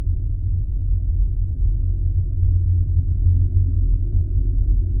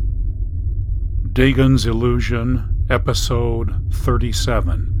Dagon's Illusion, Episode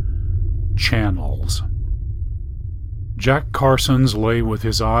 37, Channels. Jack Carsons lay with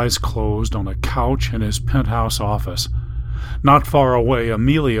his eyes closed on a couch in his penthouse office. Not far away,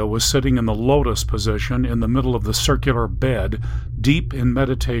 Amelia was sitting in the lotus position in the middle of the circular bed, deep in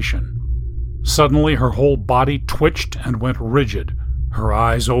meditation. Suddenly her whole body twitched and went rigid. Her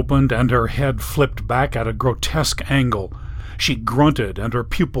eyes opened and her head flipped back at a grotesque angle. She grunted and her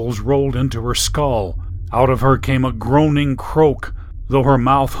pupils rolled into her skull. Out of her came a groaning croak. Though her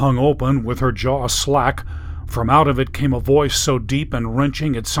mouth hung open with her jaw slack, from out of it came a voice so deep and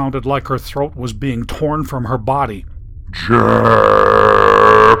wrenching it sounded like her throat was being torn from her body. Jack!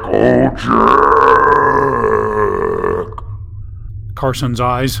 Oh, Jack! Carson's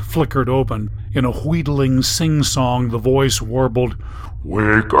eyes flickered open. In a wheedling sing-song, the voice warbled,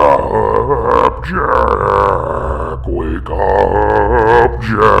 Wake up, Jack! Wake up,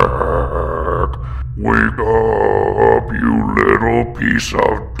 Jack! Wake up, you little piece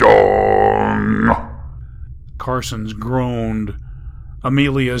of dung! Carsons groaned.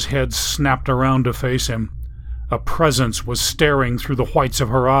 Amelia's head snapped around to face him. A presence was staring through the whites of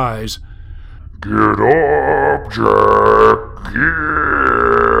her eyes. Get up, Jack!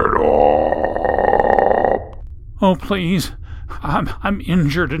 Get up! Oh, please. I'm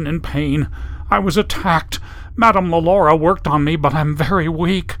injured and in pain. I was attacked. Madame Laura worked on me, but I'm very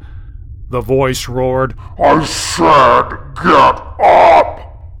weak. The voice roared, I said, get up!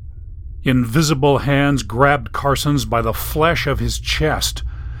 Invisible hands grabbed Carsons by the flesh of his chest.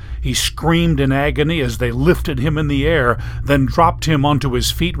 He screamed in agony as they lifted him in the air, then dropped him onto his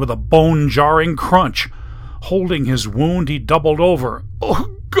feet with a bone-jarring crunch. Holding his wound, he doubled over.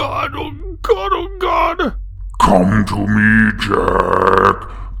 Oh, God! Oh, God! Oh, God! Come to me, Jack.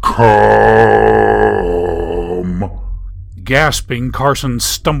 Come. Gasping, Carson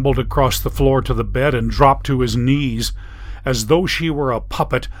stumbled across the floor to the bed and dropped to his knees. As though she were a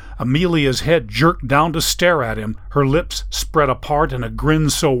puppet, Amelia's head jerked down to stare at him, her lips spread apart in a grin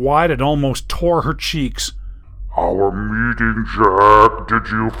so wide it almost tore her cheeks. Our meeting, Jack. Did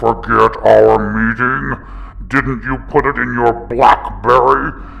you forget our meeting? Didn't you put it in your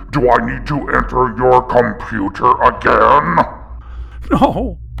BlackBerry? Do I need to enter your computer again?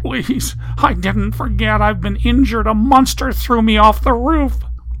 No, please. I didn't forget. I've been injured. A monster threw me off the roof.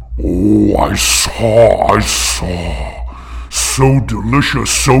 Oh, I saw. So delicious,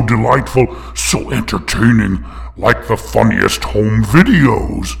 so delightful, so entertaining, like the funniest home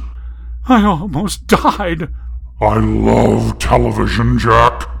videos. I almost died. I love television,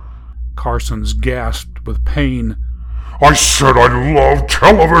 Jack. Carsons gasped with pain. I said I love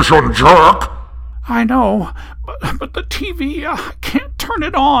television, Jack. I know, but the TV, I can't turn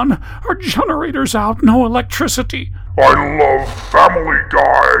it on. Our generator's out, no electricity. I love Family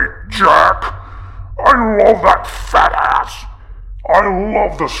Guy, Jack. I love that fat ass. I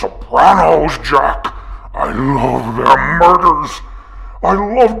love The Sopranos, Jack. I love their murders. I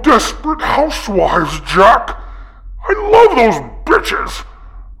love Desperate Housewives, Jack. I love those bitches.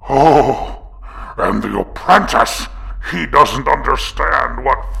 Oh, and The Apprentice. He doesn't understand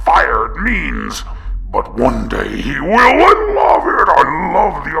what fired means, but one day he will. I love it. I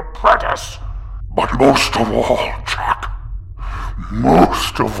love The Apprentice. But most of all, Jack,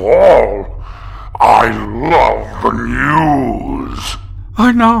 most of all, I love the news.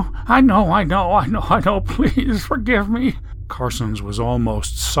 I know. Please forgive me. Carsons was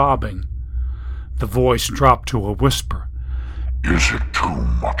almost sobbing. The voice dropped to a whisper. Is it too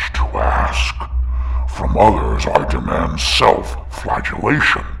much to ask? From others I demand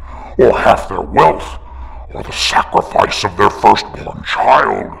self-flagellation, or half their wealth, or the sacrifice of their firstborn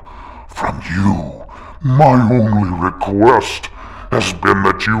child. From you, my only request has been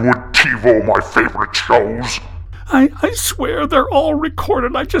that you would TiVo my favorite shows. I swear they're all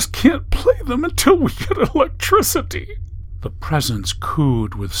recorded. I just can't play them until we get electricity. The presence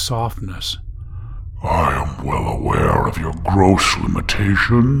cooed with softness. I am well aware of your gross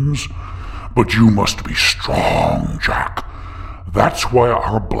limitations, but you must be strong, Jack. That's why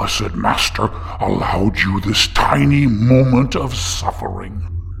our blessed master allowed you this tiny moment of suffering.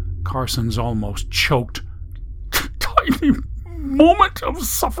 Carsons almost choked. Tiny moment of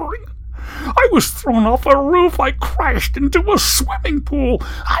suffering? I was thrown off a roof. I crashed into a swimming pool.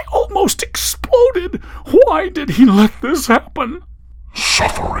 I almost exploded. Why did he let this happen?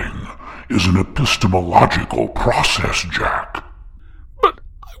 Suffering is an epistemological process, Jack. But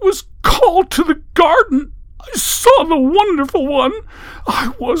I was called to the garden. I saw the wonderful one.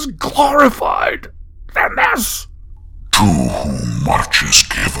 I was glorified. And this. To whom much is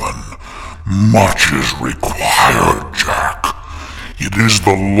given, much is required, Jack. It is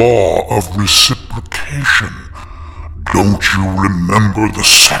the law of reciprocation. Don't you remember the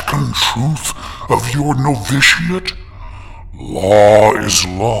second truth of your novitiate? Law is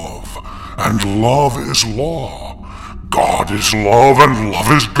love, and love is law. God is love, and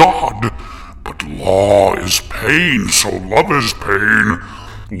love is God. But law is pain, so love is pain.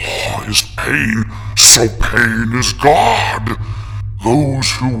 Law is pain, so pain is God.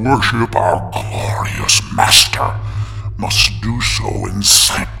 Those who worship our glorious Master must do so in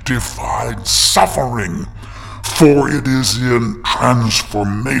sanctified suffering, for it is in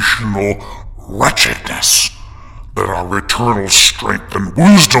transformational wretchedness that our eternal strength and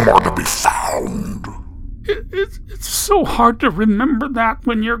wisdom are to be found. It's so hard to remember that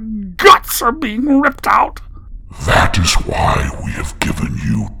when your guts are being ripped out. That is why we have given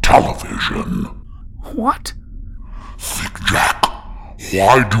you television. What? Think, Jack,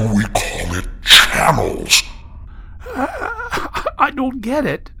 why do we call it channels? I don't get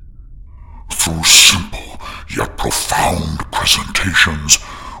it. Through simple yet profound presentations,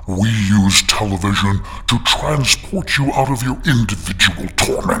 we use television to transport you out of your individual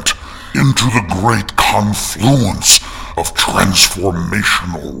torment into the great confluence of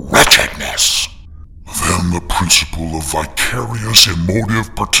transformational wretchedness. Then the principle of vicarious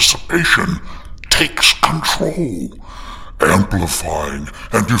emotive participation takes control, amplifying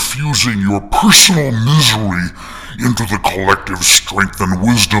and diffusing your personal misery into the collective strength and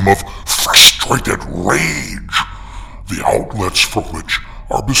wisdom of frustrated rage, the outlets for which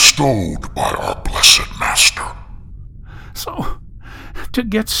are bestowed by our blessed Master. So, to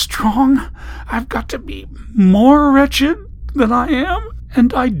get strong, I've got to be more wretched than I am,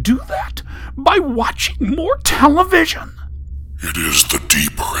 and I do that by watching more television. It is the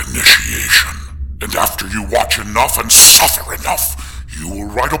deeper initiation, and after you watch enough and suffer enough, you will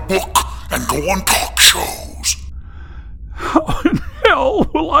write a book and go on talk shows. How in hell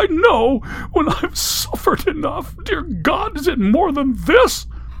will I know when I've suffered enough? Dear God, is it more than this?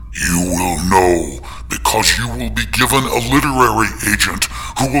 You will know because you will be given a literary agent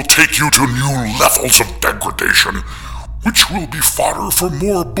who will take you to new levels of degradation, which will be fodder for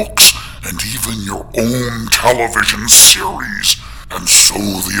more books and even your own television series. And so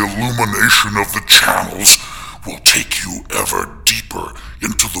the illumination of the channels will take you ever deeper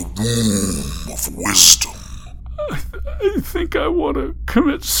into the womb of wisdom. I think I want to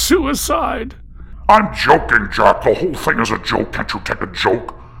commit suicide. I'm joking, Jack. The whole thing is a joke. Can't you take a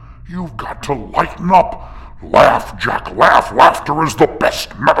joke? You've got to lighten up. Laugh, Jack, laugh. Laughter is the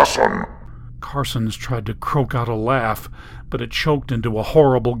best medicine. Carsons tried to croak out a laugh, but it choked into a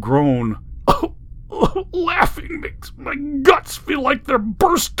horrible groan. Laughing makes my guts feel like they're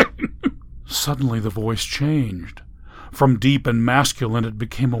bursting. Suddenly the voice changed. From deep and masculine it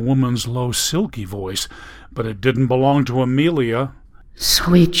became a woman's low, silky voice, but it didn't belong to Amelia.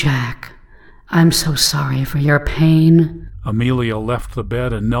 Sweet Jack, I'm so sorry for your pain. Amelia left the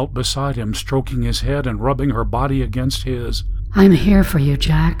bed and knelt beside him, stroking his head and rubbing her body against his. I'm here for you,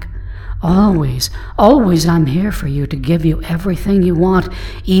 Jack. Always, always I'm here for you to give you everything you want,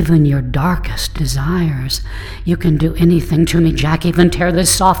 even your darkest desires. You can do anything to me, Jack, even tear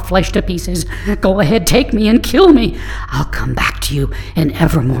this soft flesh to pieces. Go ahead, take me and kill me. I'll come back to you in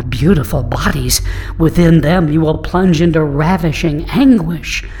ever more beautiful bodies. Within them you will plunge into ravishing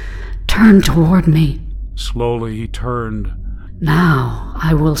anguish. Turn toward me. Slowly he turned. Now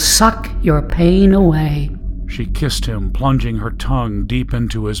I will suck your pain away. She kissed him, plunging her tongue deep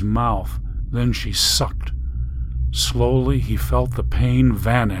into his mouth. Then she sucked. Slowly he felt the pain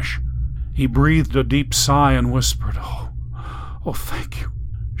vanish. He breathed a deep sigh and whispered, Oh, thank you.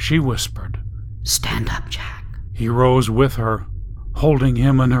 She whispered, Stand up, Jack. He rose with her. Holding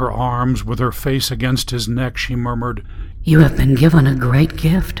him in her arms, with her face against his neck, she murmured, You have been given a great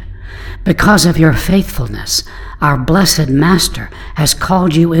gift. Because of your faithfulness, our blessed Master has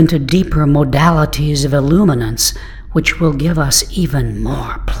called you into deeper modalities of illuminance, which will give us even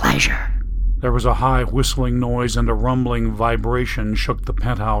more pleasure. There was a high whistling noise and a rumbling vibration shook the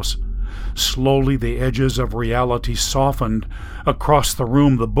penthouse. Slowly the edges of reality softened. Across the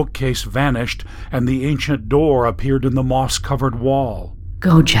room the bookcase vanished, and the ancient door appeared in the moss-covered wall.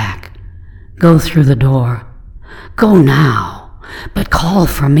 Go, Jack. Go through the door. Go now. But call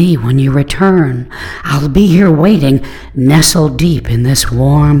for me when you return. I'll be here waiting, nestled deep in this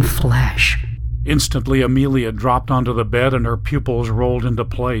warm flesh. Instantly Amelia dropped onto the bed and her pupils rolled into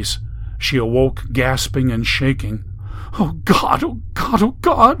place. She awoke, gasping and shaking. Oh, God, oh, God, oh,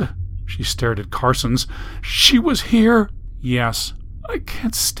 God! She stared at Carsons. She was here? Yes. I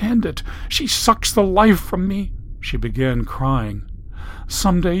can't stand it. She sucks the life from me. She began crying.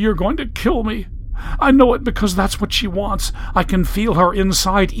 Someday you're going to kill me. I know it because that's what she wants. I can feel her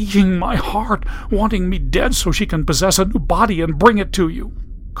inside eating my heart, wanting me dead so she can possess a new body and bring it to you."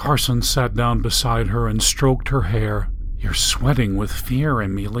 Carson sat down beside her and stroked her hair. "You're sweating with fear,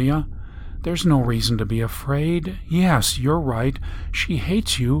 Amelia. There's no reason to be afraid. Yes, you're right. She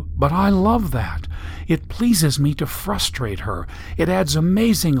hates you, but I love that. It pleases me to frustrate her. It adds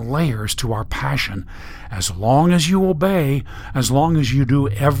amazing layers to our passion. As long as you obey, as long as you do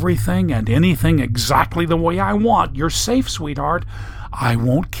everything and anything exactly the way I want, you're safe, sweetheart. I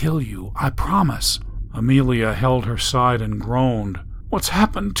won't kill you, I promise." Amelia held her side and groaned. "What's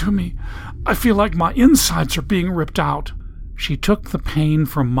happened to me? I feel like my insides are being ripped out." "She took the pain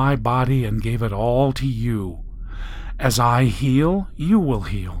from my body and gave it all to you. As I heal, you will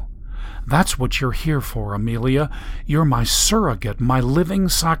heal. That's what you're here for, Amelia. You're my surrogate, my living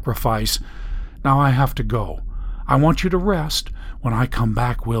sacrifice. Now I have to go. I want you to rest. When I come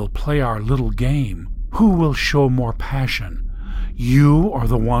back, we'll play our little game. Who will show more passion? You or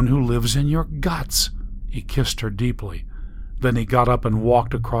the one who lives in your guts?" He kissed her deeply. Then he got up and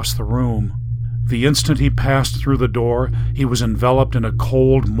walked across the room. The instant he passed through the door, he was enveloped in a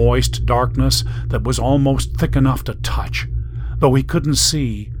cold, moist darkness that was almost thick enough to touch. Though he couldn't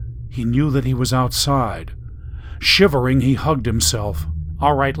see, he knew that he was outside. Shivering, he hugged himself.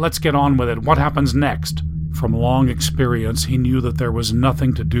 "All right, let's get on with it. What happens next?" From long experience, he knew that there was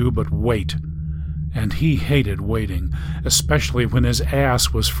nothing to do but wait. And he hated waiting, especially when his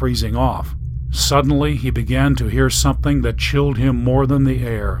ass was freezing off. Suddenly, he began to hear something that chilled him more than the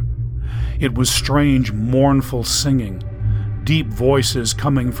air. It was strange, mournful singing, deep voices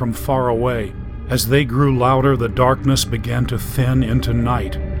coming from far away. As they grew louder, the darkness began to thin into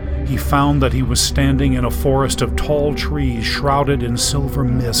night. He found that he was standing in a forest of tall trees shrouded in silver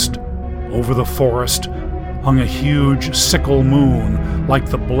mist. Over the forest hung a huge sickle moon, like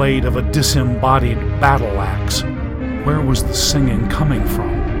the blade of a disembodied battle axe. Where was the singing coming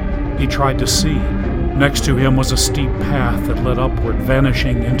from? He tried to see. Next to him was a steep path that led upward,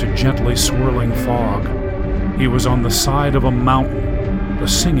 vanishing into gently swirling fog. He was on the side of a mountain. The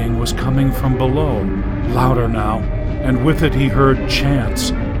singing was coming from below, louder now, and with it he heard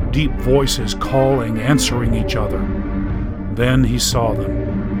chants, deep voices calling, answering each other. Then he saw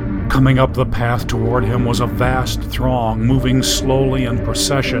them. Coming up the path toward him was a vast throng, moving slowly in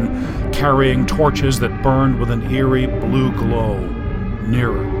procession, carrying torches that burned with an eerie blue glow.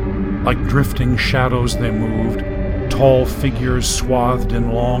 Nearer. Like drifting shadows they moved, tall figures swathed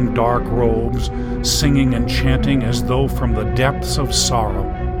in long dark robes, singing and chanting as though from the depths of sorrow.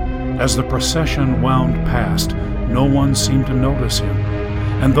 As the procession wound past, no one seemed to notice him,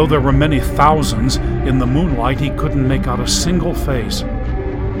 and though there were many thousands, in the moonlight he couldn't make out a single face.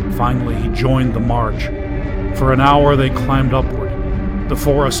 Finally he joined the march. For an hour they climbed upward. The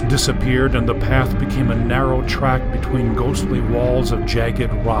forest disappeared and the path became a narrow track between ghostly walls of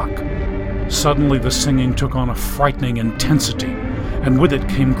jagged rock. Suddenly the singing took on a frightening intensity, and with it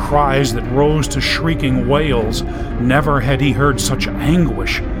came cries that rose to shrieking wails. Never had he heard such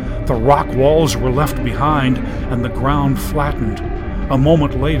anguish. The rock walls were left behind, and the ground flattened. A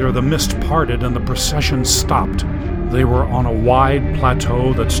moment later the mist parted and the procession stopped. They were on a wide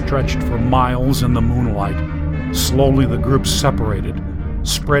plateau that stretched for miles in the moonlight. Slowly the group separated,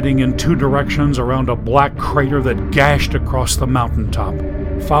 spreading in two directions around a black crater that gashed across the mountaintop.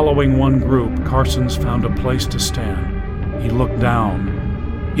 Following one group, Carson's found a place to stand. He looked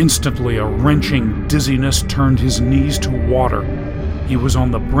down. Instantly, a wrenching dizziness turned his knees to water. He was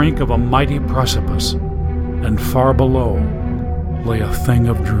on the brink of a mighty precipice, and far below lay a thing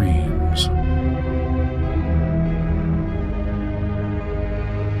of dreams.